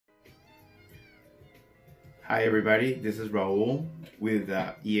Hi everybody, this is Raul with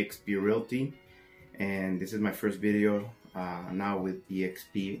eXp Realty, and this is my first video now with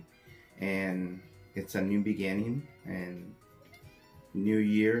eXp, and it's a new beginning and new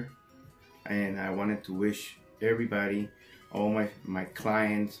year, and I wanted to wish everybody, all my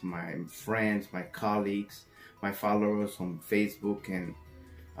clients, my friends, my colleagues, my followers on Facebook and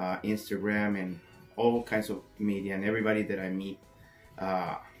Instagram and all kinds of media, and everybody that I meet,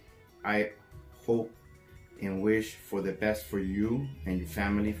 I hope and wish for the best for you and your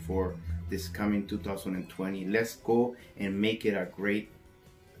family for this coming 2020. Let's go and make it a great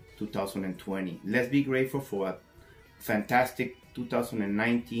 2020. Let's be grateful for a fantastic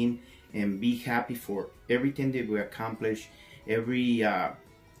 2019 and be happy for everything that we accomplished, every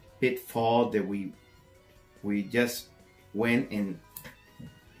pitfall that we just went and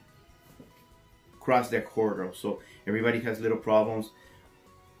crossed that hurdle. So everybody has little problems.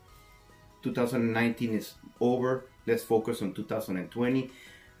 2019 is over. Let's focus on 2020.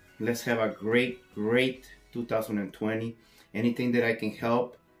 Let's have a great 2020. Anything that I can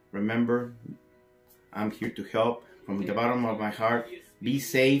help, remember, I'm here to help from the bottom of my heart. Be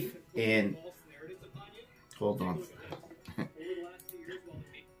safe and hold on.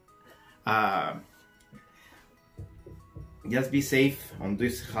 Just be safe on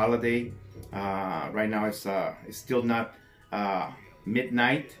this holiday. Right now it's still not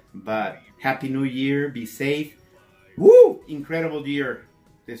midnight, but Happy New Year. Be safe. Woo! Incredible year,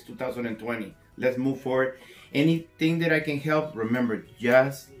 this 2020. Let's move forward. Anything that I can help, remember,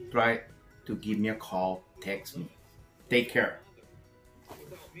 just try to give me a call, text me. Take care.